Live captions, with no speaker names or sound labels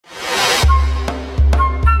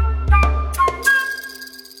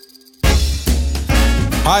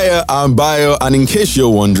Hiya, I'm Bayo, and in case you're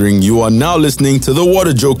wondering, you are now listening to the What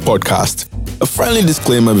a Joke podcast. A friendly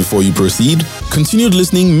disclaimer before you proceed: continued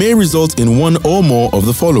listening may result in one or more of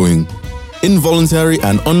the following: involuntary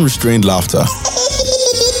and unrestrained laughter,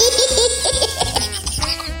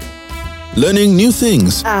 learning new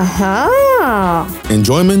things,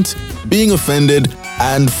 enjoyment, being offended,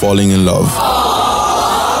 and falling in love.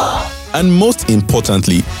 And most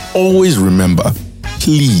importantly, always remember,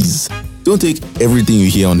 please don't take everything you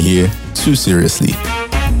hear on here too seriously.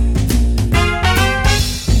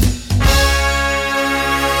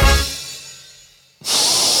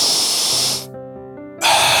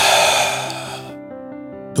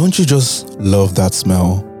 Don't you just love that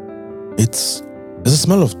smell? It's a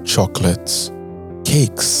smell of chocolates,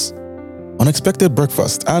 cakes, unexpected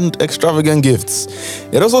breakfast, and extravagant gifts.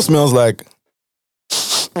 It also smells like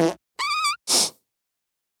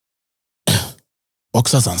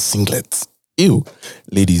boxers and singlets. Ew.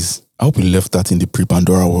 Ladies, I hope you left that in the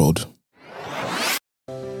pre-Pandora world.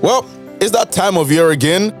 Well, it's that time of year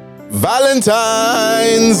again.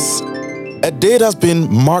 Valentine's! A day that's been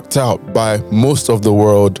marked out by most of the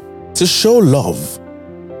world to show love.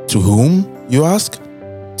 To whom, you ask?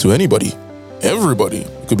 To anybody. Everybody.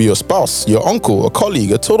 It could be your spouse, your uncle, a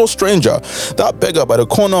colleague, a total stranger, that beggar by the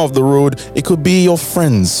corner of the road. It could be your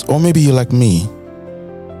friends, or maybe you're like me,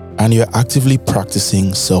 and you're actively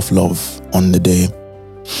practicing self-love on the day.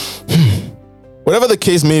 Whatever the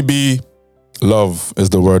case may be, love is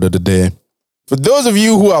the word of the day. For those of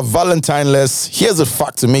you who are Valentine-less, here's a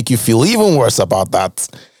fact to make you feel even worse about that.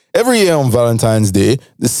 Every year on Valentine's Day,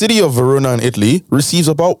 the city of Verona in Italy receives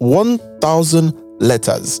about 1,000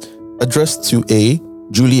 letters addressed to a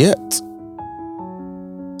Juliet.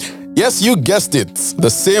 Yes, you guessed it.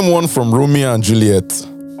 The same one from Romeo and Juliet.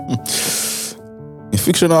 A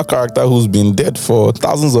fictional character who's been dead for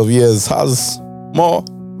thousands of years has more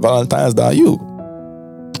Valentines than you.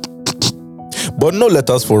 But no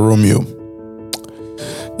letters for Romeo.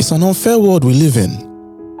 It's an unfair world we live in.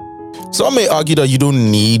 Some may argue that you don't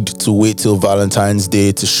need to wait till Valentine's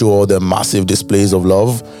Day to show all the massive displays of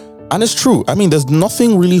love. And it's true. I mean, there's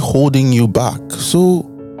nothing really holding you back. So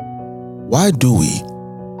why do we?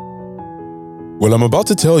 Well, I'm about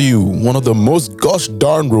to tell you one of the most gosh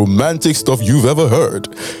darn romantic stuff you've ever heard.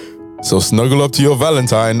 So snuggle up to your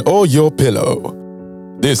Valentine or your pillow.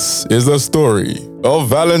 This is the story of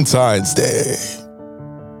Valentine's Day.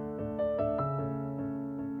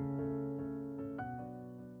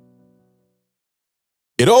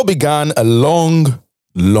 It all began a long,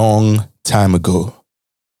 long time ago.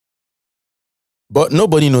 But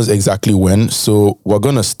nobody knows exactly when, so we're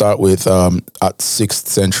going to start with at 6th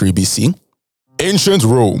century BC. Ancient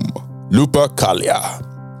Rome, Lupercalia.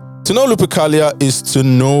 To know Lupercalia is to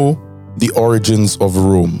know the origins of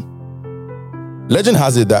Rome. Legend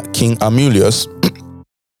has it that King Amulius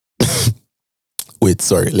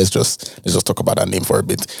let's just talk about that name for a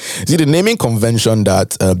bit. See, the naming convention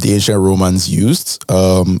that the ancient Romans used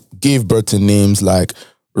gave birth to names like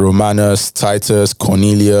Romanus, Titus,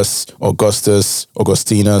 Cornelius, Augustus,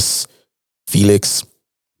 Augustinus, Felix,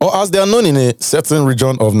 or as they are known in a certain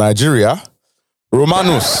region of Nigeria,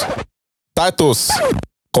 Romanus, Titus,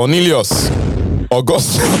 Cornelius,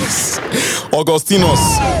 Augustus,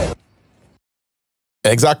 Augustinus.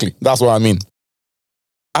 Exactly, that's what I mean.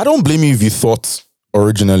 I don't blame you if you thought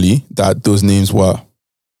originally that those names were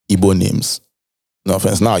Igbo names. No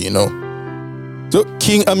offense now, you know. So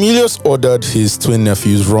King Amulius ordered his twin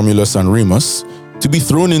nephews Romulus and Remus to be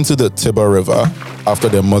thrown into the Tiber River after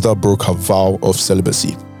their mother broke her vow of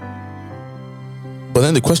celibacy. But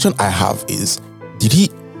then the question I have is, did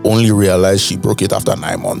he only realize she broke it after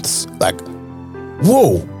 9 months? Like,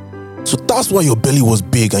 whoa, so that's why your belly was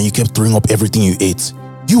big and you kept throwing up everything you ate.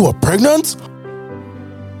 You were pregnant?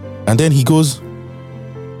 And then he goes,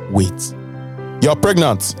 wait, you're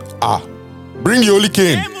pregnant? Bring the holy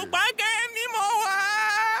cane.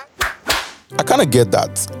 I kind of get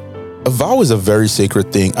that. A vow is a very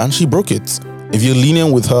sacred thing and she broke it. If you're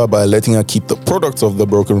lenient with her by letting her keep the product of the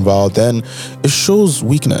broken vow, then it shows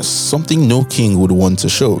weakness, something no king would want to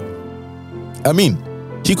show. I mean,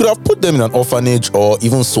 he could have put them in an orphanage or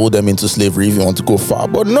even sold them into slavery if you want to go far,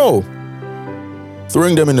 but no.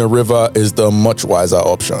 Throwing them in a river is the much wiser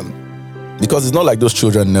option. Because it's not like those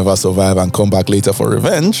children never survive and come back later for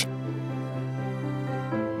revenge.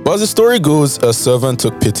 But as the story goes, a servant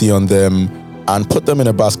took pity on them and put them in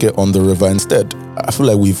a basket on the river instead. I feel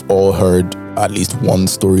like we've all heard at least one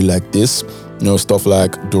story like this. You know, stuff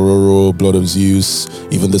like Dororo, Blood of Zeus,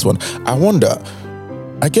 even this one. I wonder,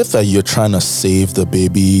 I get that you're trying to save the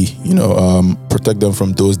baby, protect them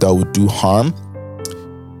from those that would do harm.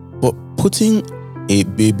 But putting a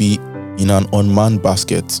baby in an unmanned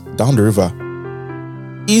basket down the river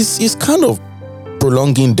is kind of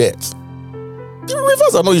prolonging death. The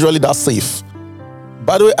rivers are not usually that safe.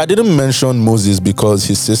 By the way, I didn't mention Moses because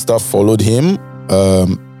his sister followed him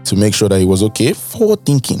to make sure that he was okay. Forward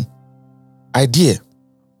thinking. Idea.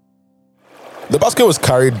 The basket was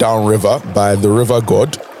carried downriver by the river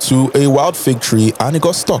god to a wild fig tree and it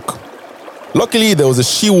got stuck. Luckily, there was a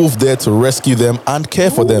she-wolf there to rescue them and care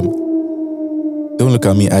for them. Don't look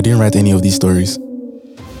at me, I didn't write any of these stories.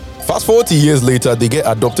 Fast forward to years later, they get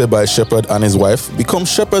adopted by a shepherd and his wife, become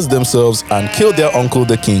shepherds themselves and kill their uncle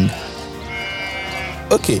the king.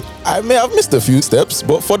 Okay, I may have missed a few steps,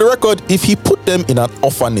 but for the record, if he put them in an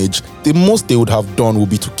orphanage, the most they would have done would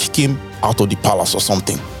be to kick him out of the palace or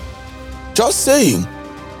something. Just saying.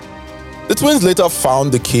 The twins later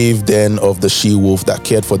found the cave den of the she-wolf that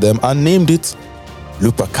cared for them and named it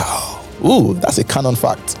Lupercal. Ooh, that's a canon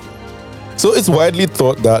fact. So it's widely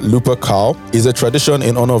thought that Lupercal is a tradition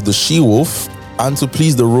in honor of the she-wolf and to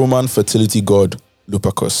please the Roman fertility god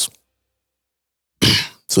Lupercus.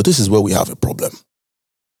 So this is where we have a problem.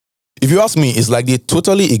 If you ask me, it's like they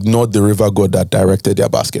totally ignored the river god that directed their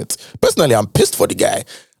basket. Personally, I'm pissed for the guy.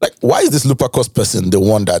 Like, why is this Lupercus person the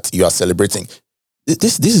one that you are celebrating?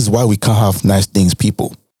 This is why we can't have nice things,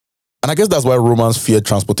 people. And I guess that's why Romans feared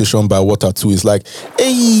transportation by water too. It's like,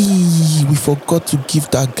 hey, we forgot to give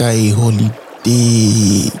that guy a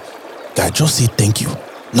holiday. Guy, just say thank you.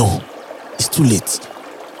 No, it's too late.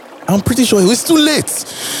 I'm pretty sure it's too late.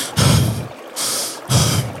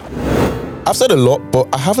 I've said a lot, but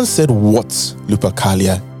I haven't said what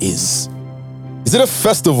Lupercalia is. Is it a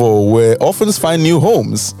festival where orphans find new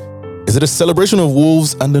homes? Is it a celebration of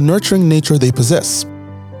wolves and the nurturing nature they possess?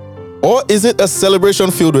 Or is it a celebration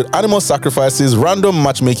filled with animal sacrifices, random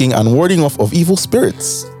matchmaking, and warding off of evil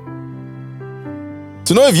spirits?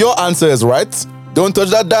 To know if your answer is right, don't touch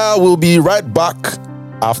that dial. We'll be right back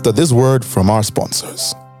after this word from our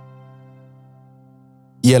sponsors.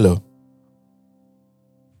 Yellow.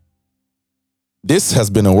 This has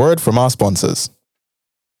been a word from our sponsors.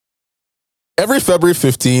 Every February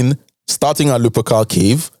 15, starting at Lupercal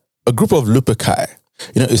Cave, a group of Luperci.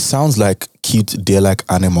 It sounds like cute deer-like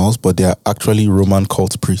animals, but they are actually Roman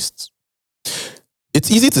cult priests. It's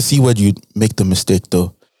easy to see where you make the mistake,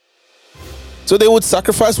 though. So they would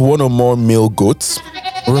sacrifice one or more male goats,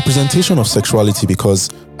 a representation of sexuality, because,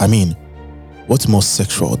 what's more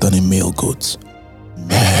sexual than a male goat?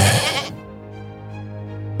 Meh.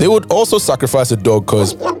 They would also sacrifice a dog,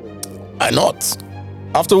 because why not?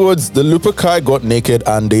 Afterwards, the Luperci got naked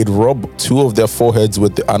and they'd rub two of their foreheads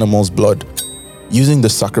with the animal's blood, using the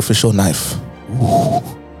sacrificial knife. Ooh.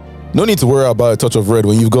 No need to worry about a touch of red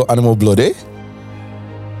when you've got animal blood, eh?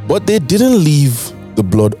 But they didn't leave the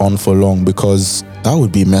blood on for long because that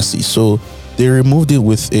would be messy, so they removed it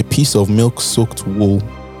with a piece of milk-soaked wool.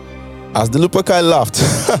 As the Luperci laughed.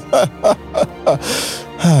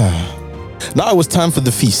 Now it was time for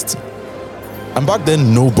the feast. And back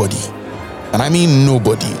then, nobody, and I mean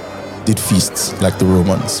nobody, did feasts like the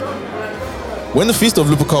Romans. When the feast of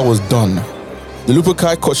Lupercal was done, the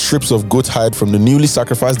Luperci cut strips of goat hide from the newly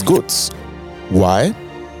sacrificed goats. Why?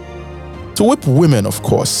 To whip women, of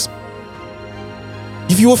course.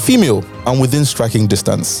 If you were female and within striking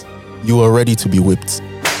distance, you were ready to be whipped.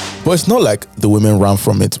 But it's not like the women ran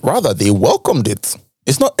from it. Rather, they welcomed it.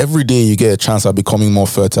 It's not every day you get a chance at becoming more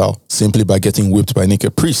fertile simply by getting whipped by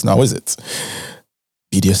naked priests, now is it?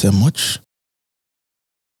 BDSM much?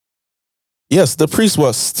 Yes, the priests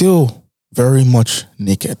were still very much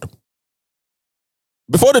naked.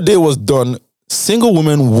 Before the day was done, single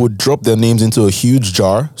women would drop their names into a huge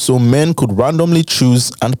jar so men could randomly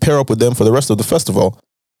choose and pair up with them for the rest of the festival,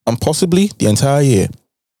 and possibly the entire year.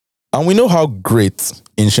 And we know how great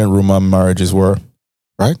ancient Roman marriages were,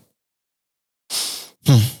 right?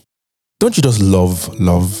 Don't you just love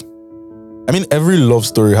love? Every love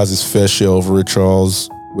story has its fair share of rituals,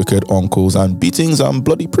 wicked uncles, and beatings and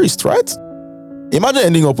bloody priests, right? Imagine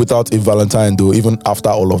ending up without a Valentine, though, even after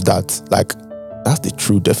all of that. That's the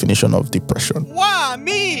true definition of depression. Why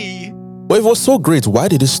me? But if it was so great, why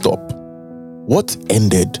did it stop? What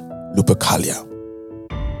ended Lupercalia?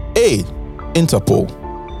 A. Interpol.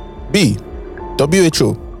 B.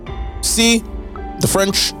 WHO. C. The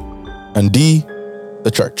French. And D.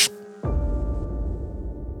 The Church.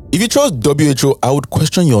 If you chose WHO, I would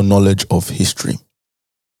question your knowledge of history,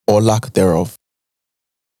 or lack thereof.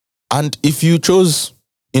 And if you chose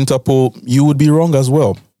Interpol, you would be wrong as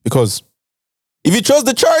well, because if you chose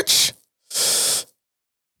the Church,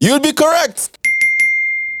 you would be correct.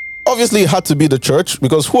 Obviously, it had to be the Church,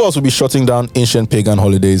 because who else would be shutting down ancient pagan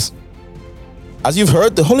holidays? As you've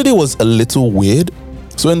heard, the holiday was a little weird.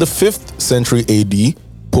 So in the 5th century AD,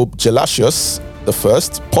 Pope Gelasius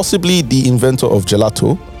I, possibly the inventor of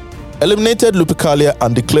gelato, eliminated Lupercalia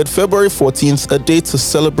and declared February 14th a day to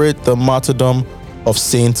celebrate the martyrdom of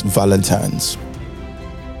Saint Valentine's.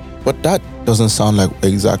 But that doesn't sound like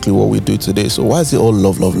exactly what we do today. So why is it all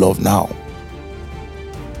love, love, love now?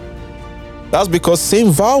 That's because Saint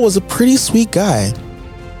Val was a pretty sweet guy.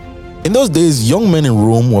 In those days, young men in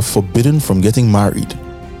Rome were forbidden from getting married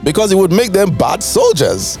because it would make them bad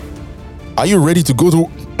soldiers. Are you ready to go to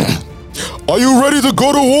Are you ready to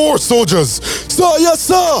go to war, soldiers? Sir, yes,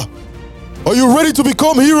 sir. Are you ready to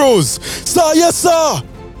become heroes? Sir, yes, sir.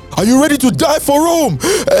 Are you ready to die for Rome?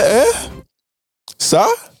 Sir?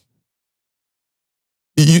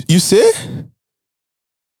 You say?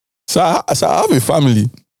 Sir, I have a family.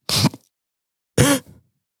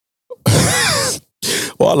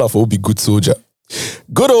 Olaf will be good soldier.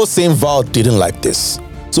 Good old Saint Val didn't like this,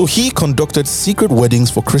 so he conducted secret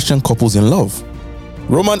weddings for Christian couples in love.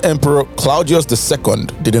 Roman Emperor Claudius II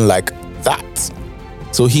didn't like that,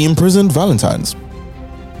 so he imprisoned Valentine,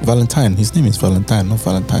 his name is Valentine, not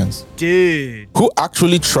Valentine's. Dude. Who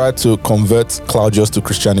actually tried to convert Claudius to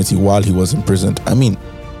Christianity while he was imprisoned. I mean,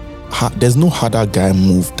 there's no harder guy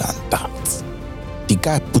move than that. The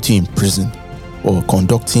guy put you in prison or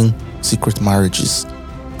conducting secret marriages.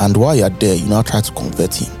 And while you're there, you now try to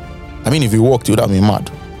convert him. I mean, if he worked, you would have been mad.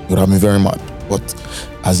 You would have been very mad. But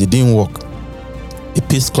as it didn't work, it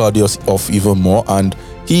pissed Claudius off even more, and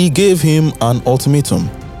he gave him an ultimatum.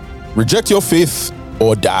 Reject your faith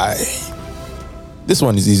or die. This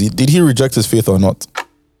one is easy. Did he reject his faith or not?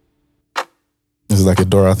 This is like a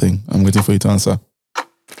Dora thing. I'm waiting for you to answer.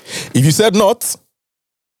 If you said not,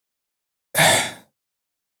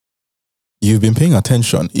 you've been paying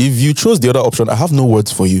attention. If you chose the other option, I have no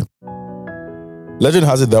words for you. Legend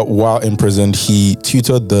has it that while imprisoned, he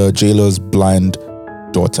tutored the jailer's blind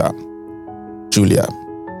daughter, Julia.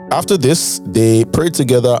 After this, they prayed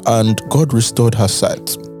together and God restored her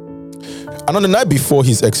sight. And on the night before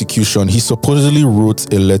his execution, he supposedly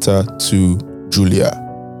wrote a letter to Julia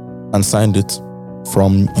and signed it,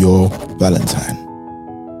 "From your Valentine."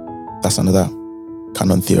 That's another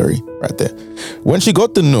canon theory right there. When she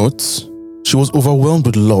got the note, she was overwhelmed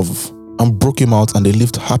with love and broke him out, and they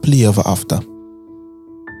lived happily ever after.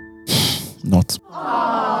 Not.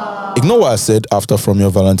 Ignore what I said after "From your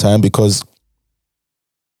Valentine" because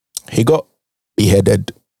he got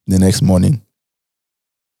beheaded the next morning.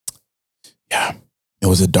 Yeah, it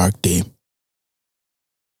was a dark day.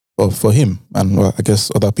 Well, for him and I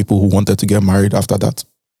guess other people who wanted to get married after that.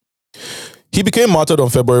 He became martyred on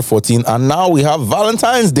February 14, and now we have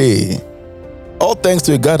Valentine's Day. All thanks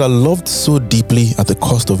to a guy that loved so deeply at the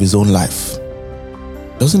cost of his own life.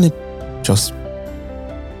 Doesn't it just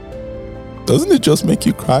make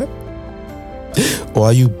you cry? Or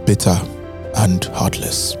are you bitter and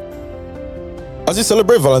heartless? As you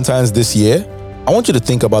celebrate Valentine's this year, I want you to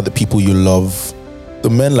think about the people you love. The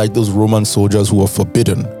men like those Roman soldiers who were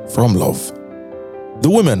forbidden from love. The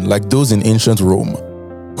women like those in ancient Rome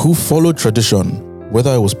who followed tradition,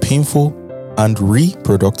 whether it was painful and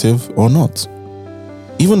reproductive or not.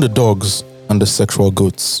 Even the dogs and the sexual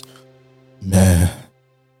goats. Meh.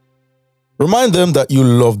 Remind them that you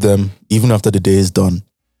love them even after the day is done.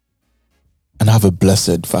 And have a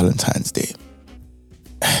blessed Valentine's Day.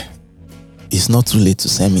 It's not too late to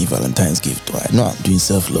send me Valentine's gift. I know I'm doing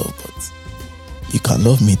self-love, but you can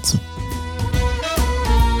love me too.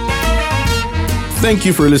 Thank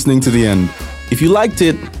you for listening to the end. If you liked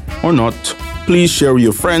it or not, please share with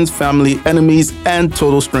your friends, family, enemies, and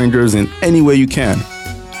total strangers in any way you can.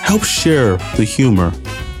 Help share the humor.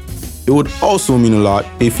 It would also mean a lot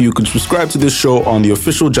if you could subscribe to this show on the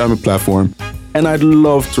official Jamit platform, and I'd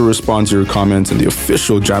love to respond to your comments on the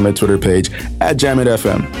official Jamit Twitter page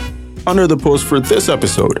 @JamitFM under the post for this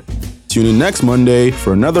episode. Tune in next Monday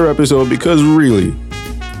for another episode because really,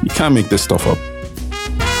 you can't make this stuff up.